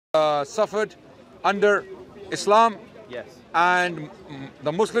suffered under Islam. Yes. And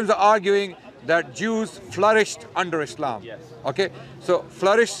the Muslims are arguing that Jews flourished under Islam. Yes. Okay, so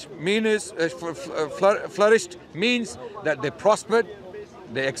flourished means that they prospered,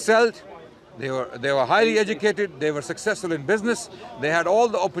 they excelled, they were highly educated, they were successful in business, they had all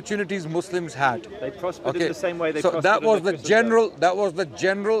the opportunities Muslims had. They prospered in the same way they prospered. So that was the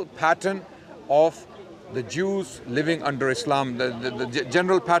general pattern of the Jews living under Islam, the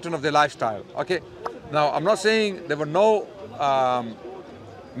general pattern of their lifestyle. Okay, now I'm not saying there were no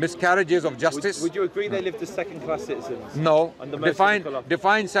miscarriages of justice. Would you agree they lived as second-class citizens? No.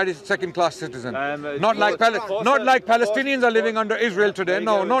 Define second-class citizen. Not like Palestinians are living under Israel today.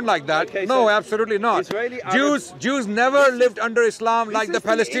 No, not like that. Okay, no, so absolutely not. Jews never lived under Islam like the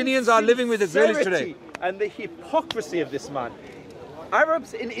Palestinians are living with Israelis today. And the hypocrisy of this man.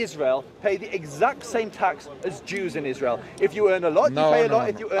 Arabs in Israel pay the exact same tax as Jews in Israel. If you earn a lot, you pay a lot.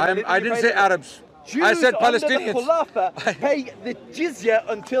 If you earn a little, I didn't say Arabs. Jews I said Palestinians. Under the Khulafa pay the jizya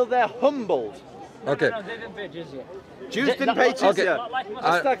until they're humbled. Okay. No, they didn't pay jizya. Jews didn't pay jizya. Okay.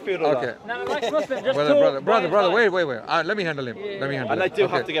 Astaghfirullah. Okay. No, like Muslim, just brother, wait. Let me handle him. And I do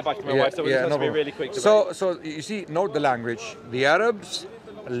have to get back to my wife, so it has to be really quick. So you see, note the language. The Arabs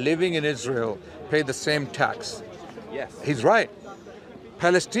living in Israel pay the same tax. Yes. He's right.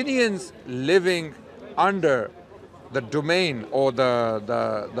 Palestinians living under the domain or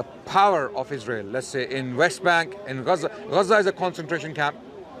the power of Israel, let's say in West Bank, in Gaza. Gaza is a concentration camp.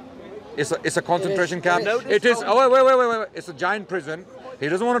 It's a concentration camp. It is. Oh, wait. It's a giant prison. He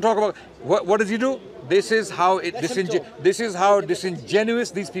doesn't want to talk about what does he do? This is how disingenuous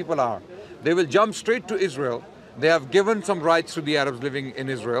these people are. They will jump straight to Israel. They have given some rights to the Arabs living in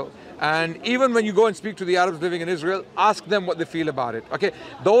Israel. And even when you go and speak to the Arabs living in Israel, ask them what they feel about it. Okay,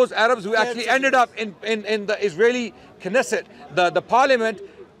 those Arabs who actually ended up in the Israeli Knesset, the parliament,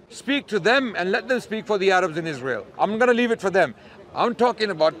 speak to them and let them speak for the Arabs in Israel. I'm going to leave it for them. I'm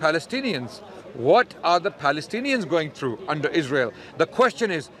talking about Palestinians. What are the Palestinians going through under Israel? The question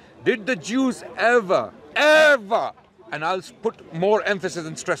is, did the Jews ever, and I'll put more emphasis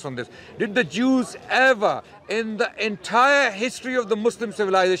and stress on this, did the Jews ever, in the entire history of the Muslim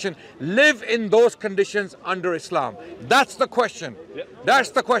civilization, live in those conditions under Islam? That's the question.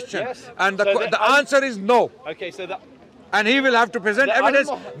 That's the question. Yes. And the answer is no. Okay, so that... And he will have to present evidence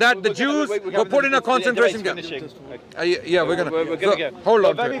that the Jews were put in a concentration camp. Yeah, we're going to hold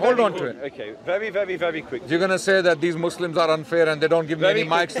on to it. Okay, very quick. You're going to say that these Muslims are unfair and they don't give me any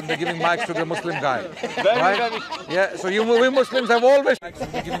mics and they're giving mics to the Muslim guy. Right? Yeah, so we Muslims have always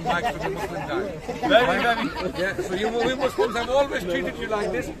giving mics to the Muslim guy. Yeah, so we Muslims have always treated you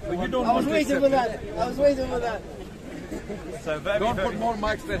like this, but you don't want to accept it. I was waiting for that. So don't put more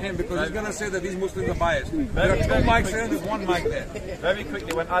mics than him because he's going to say that these Muslims are biased. There are two mics there and there's one mic there. Very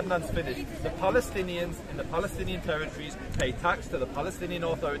quickly, when Adnan's finished, the Palestinians in the Palestinian territories pay tax to the Palestinian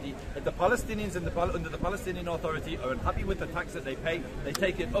Authority. If the Palestinians under the Palestinian Authority are unhappy with the tax that they pay, they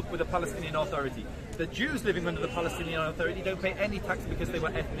take it up with the Palestinian Authority. The Jews living under the Palestinian Authority don't pay any tax because they were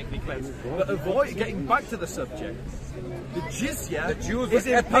ethnically cleansed. But getting back to the subject, the jizya is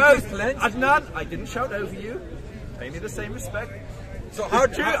imposed. Adnan, I didn't shout over you. Pay me the same respect. So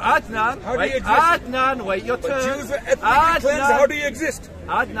Adnan, wait your turn. Jews are ethnically cleansed. How do you exist?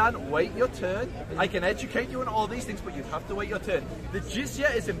 Adnan, wait your turn. I can educate you on all these things, but you have to wait your turn. The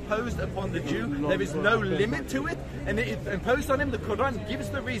jizya is imposed upon the Jew. There is no limit to it, and it is imposed on him. The Quran gives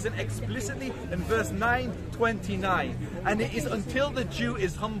the reason explicitly in verse 929, and it is until the Jew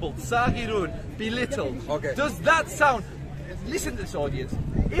is humbled, sahirun, belittled. Okay. Does that sound? Listen to this, audience.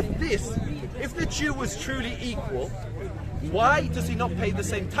 If the Jew was truly equal, why does he not pay the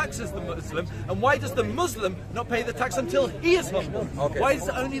same tax as the Muslim? And why does the Muslim not pay the tax until he is humble? Okay. Why is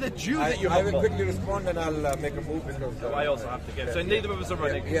it only the Jew that you humble? I will quickly respond and I'll make a move because... I also have to get... So neither of us are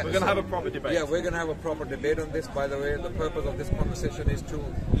running. We're going to have a proper debate. Yeah, we're going to have a proper debate on this. By the way, the purpose of this conversation is to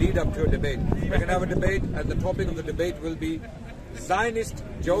lead up to a debate. We're going to have a debate and the topic of the debate will be Zionist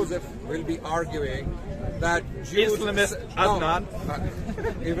Joseph will be arguing that Jews... Islamist Adnan.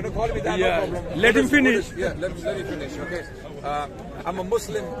 You're going to call me that, no problem. Let him finish. Yeah, let me finish, okay. I'm a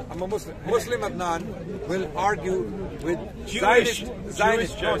Muslim. Muslim Adnan will argue with Zionist.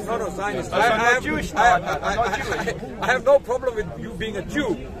 Zionist. I have no problem with you being a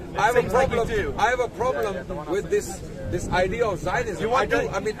Jew. I have a problem with this idea of Zionism.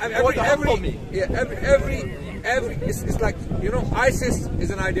 It's like, you know, ISIS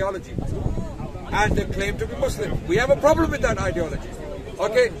is an ideology and they claim to be Muslim. We have a problem with that ideology.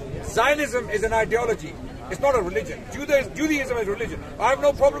 Okay, Zionism is an ideology It's not a religion. Judaism is a religion. I have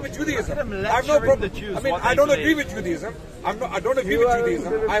no problem with Judaism. I have no problem. I mean, I don't agree with Judaism. I don't agree with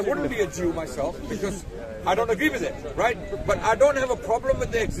Judaism. I wouldn't be a Jew myself because I don't agree with it, right? But I don't have a problem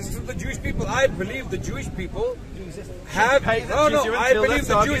with the existence of the Jewish people. I believe the Jewish people have I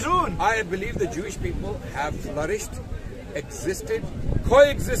believe the Jewish people have flourished, existed,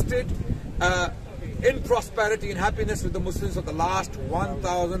 coexisted in prosperity and happiness with the Muslims for the last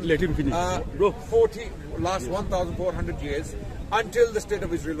 1,400 years until the State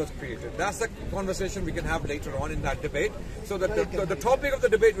of Israel was created. That's a conversation we can have later on in that debate. So that the topic of the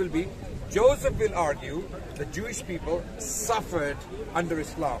debate will be, Joseph will argue the Jewish people suffered under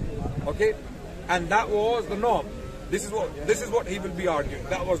Islam, okay, and that was the norm. This is what he will be arguing.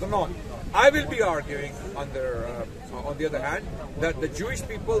 That was the norm. I will be arguing on the other hand that the Jewish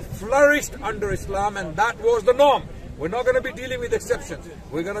people flourished under Islam and that was the norm. We're not going to be dealing with exceptions.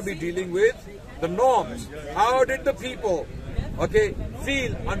 We're going to be dealing with the norms. How did the people, okay,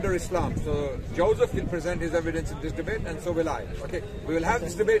 feel under Islam? So Joseph will present his evidence in this debate and so will I. Okay, we will have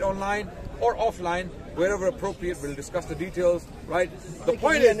this debate online or offline, wherever appropriate. We'll discuss the details, right? The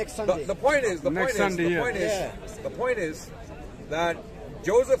point is that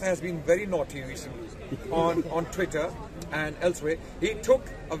Joseph has been very naughty recently on Twitter and elsewhere. He took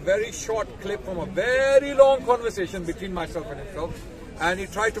a very short clip from a very long conversation between myself and himself, and he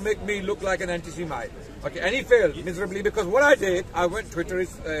tried to make me look like an anti-Semite. Okay, and he failed miserably because what I did, I went, Twitter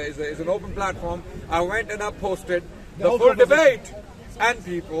is an open platform, I went and I posted the full debate. And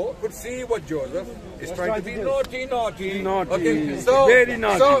people could see what Joseph is trying to be naughty. Okay, so very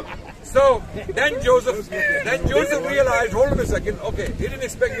naughty. So then Joseph realized, hold on a second, okay, he didn't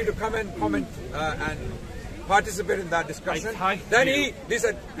expect me to come and comment and participate in that discussion. Then he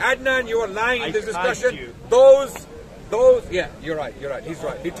said, Adnan, you are lying in this discussion. Those, yeah, you're right, he's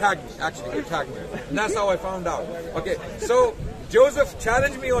right. He tagged me, actually, he tagged me. And that's how I found out. Okay, so Joseph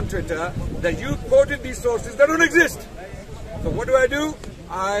challenged me on Twitter that you quoted these sources that don't exist. So what do?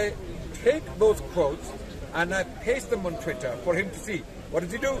 I take those quotes and I paste them on Twitter for him to see. What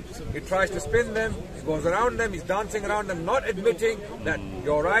does he do? He tries to spin them, he goes around them, he's dancing around them, not admitting that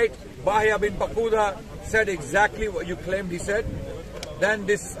you're right. Bahia bin Bakuda said exactly what you claimed he said. Then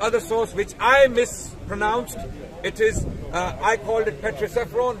this other source, which I mispronounced, it is, I called it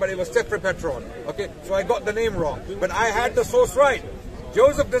Petricepharon, but it was Cephropetron. Okay, so I got the name wrong. But I had the source right.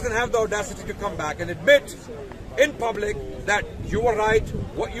 Joseph doesn't have the audacity to come back and admit in public that you were right,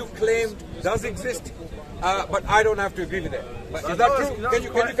 what you claimed does exist, but I don't have to agree with it. But is that true? Can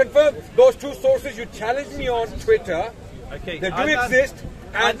you confirm those two sources you challenged me on Twitter? Okay, they do exist,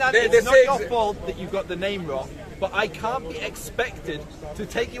 and it's not your fault that you got the name wrong. But I can't be expected to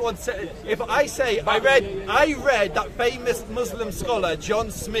take you on. If I say I read that famous Muslim scholar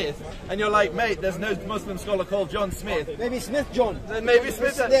John Smith, and you're like, mate, there's no Muslim scholar called John Smith. Maybe Smith John. Then maybe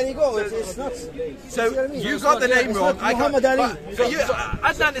Smith. There you go. It's not. So you got the name wrong. Muhammad Ali. So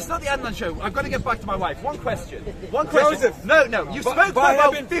Adnan, it's not the Adnan show. I've got to get back to my wife. One question. Joseph. No. You spoke for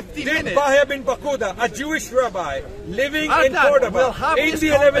about 50 minutes. Did Bahia bin Bakuda, a Jewish rabbi living in Cordoba in the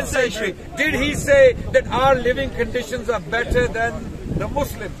 11th century, did he say that our living conditions are better than the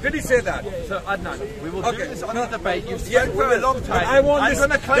Muslims? Did he say that? So Adnan, we will do this on the debate. You've spoken for a long time. I'm going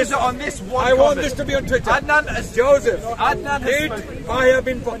to close it on this one I want this to be on Twitter. Adnan, Joseph, did Bahia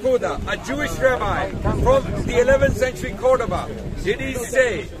bin Bakuda, a Jewish rabbi from the 11th century Cordoba, did he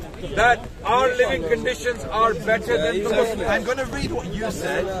say that our living conditions are better than the Muslims? I'm going to read what you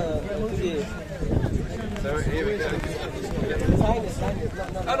said. So here we go.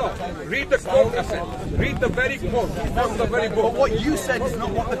 No, read the quote I said. Read the very quote from the very book. But what you said is not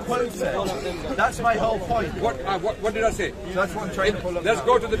what the quote said. That's my whole point. What did I say? So that's what I'm trying to pull up. Let's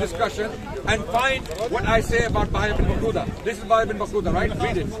go to the discussion and find what I say about Bahia bin Bakuda. This is Bahia bin Bakuda, right?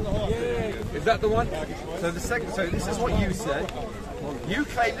 Read it. Is that the one? So this is what you said. You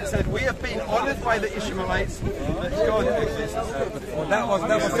claimed it said, we have been honoured by the Ishmaelites that God exists. Well, that was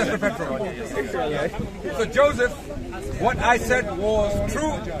Cephropetron. So Joseph, what I said was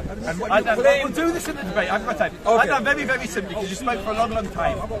true, and what you claimed... We'll do this in the debate, I've got time. Okay. Adnan, very, very simply, because you spoke for a long, long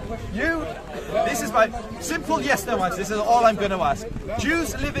time. This is my simple yes-no answer, this is all I'm going to ask.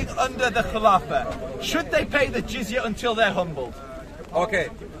 Jews living under the Khilafah, should they pay the jizya until they're humbled? Okay.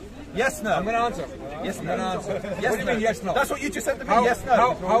 Yes, no. I'm going to answer. Yes, I'm going to answer. Yes, What do you mean, yes, no? That's what you just said to me. How, yes, no.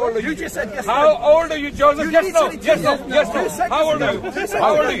 how old are you? You just said yes, How no. old are you, Joseph? You Yes, no. literally Yes, no. said Yes, no. no. 2 seconds How old are ago. you? 2 seconds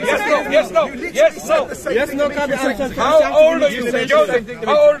How old are you? Yes, no. Yes, no. You literally Yes, no. said the same thing to me 2 seconds ago. How old are you, Joseph?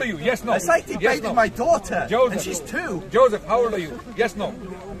 How old are you? Yes, no. It's like debating my daughter, Joseph. and she's 2. Joseph, how old are you? Yes, no.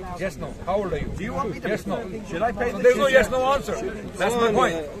 Yes, no. How old are you? Do you want me to? Yes, no. Should I pay the There's no jizya? yes, no answer. That's my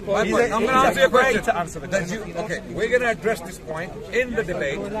point. My point. I'm going to answer your question. To answer the question. Okay, we're going to address this point in the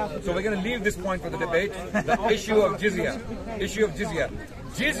debate. So we're going to leave this point for the debate. The issue of jizya. Issue of jizya.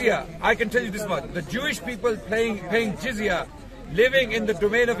 Jizya, I can tell you this much. The Jewish people paying jizya, living in the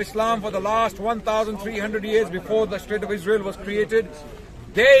domain of Islam for the last 1,300 years before the State of Israel was created,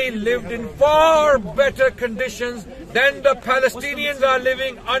 they lived in far better conditions than the Palestinians are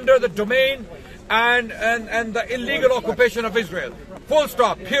living under the domain and the illegal occupation of Israel. Full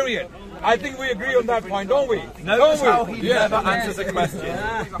stop, period. I think we agree on that point, don't we? Notice how he never answers a question.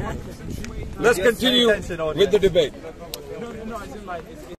 Let's continue with the debate.